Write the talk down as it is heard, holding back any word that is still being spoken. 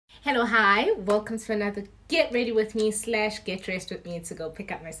Hello, hi, welcome to another get ready with me / get dressed with me to go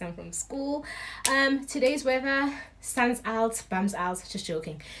pick up my son from school. Today's weather, sun's out, bum's out, just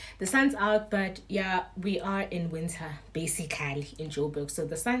joking. The sun's out, but yeah, we are in winter basically in Joburg. So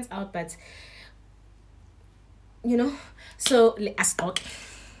the sun's out, but you know, so a stock.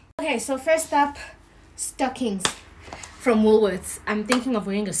 Okay, so first up, stockings from Woolworths. I'm thinking of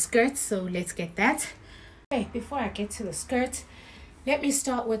wearing a skirt, so let's get that. Okay, before I get to the skirt, let me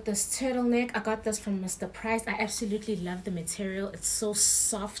start with this turtleneck. I got this from Mr. Price. I absolutely love the material. It's so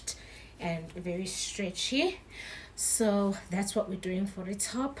soft and very stretchy. So that's what we're doing for the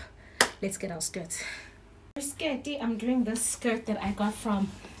top. Let's get our skirt. For skirt, I'm doing this skirt that I got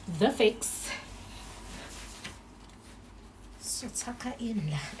from The Fix. So tucker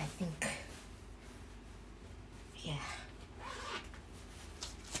in, I think. Yeah.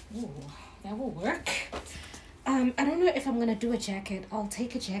 Ooh, that will work. I don't know if I'm gonna do a jacket. I'll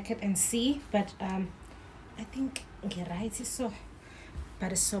take a jacket and see, but I think right so.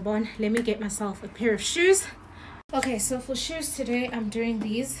 But it's so bon. Let me get myself a pair of shoes. Okay, so for shoes today, I'm doing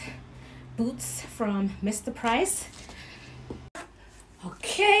these boots from Mr. Price.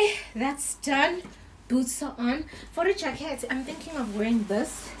 Okay, that's done. Boots are on. For the jacket, I'm thinking of wearing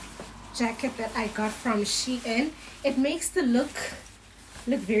this jacket that I got from Shein. It makes the look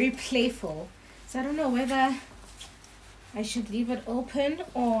very playful. So I don't know whether I should leave it open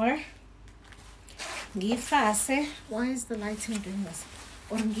or ngifase. Why is the lighting doing this?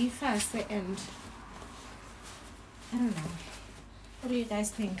 Or ngifase and I don't know. What do you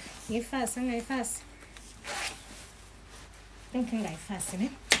guys think? Ngifase. Thinking like fast,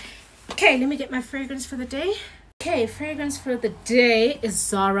 innit? Okay, let me get my fragrance for the day. Okay, fragrance for the day is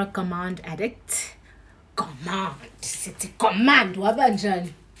Zara Command Addict. Command.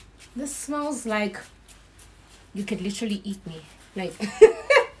 Wabanjan. This smells like you could literally eat me, like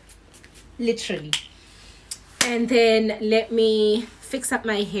literally. And then let me fix up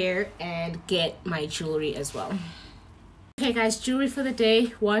my hair and get my jewelry as well. Okay guys, jewelry for the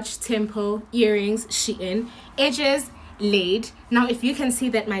day: watch, tempo, earrings, Shein, edges laid. Now if you can see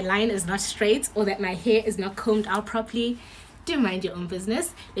that my line is not straight or that my hair is not combed out properly, do mind your own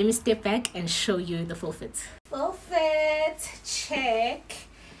business. Let me step back and show you the full fit. Full fit, check.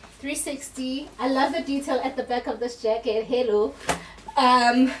 360. I love the detail at the back of this jacket. Hello.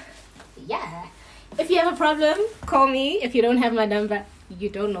 Yeah, if you have a problem, call me. If you don't have my number, you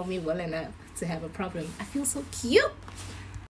don't know me well enough to have a problem. I feel so cute.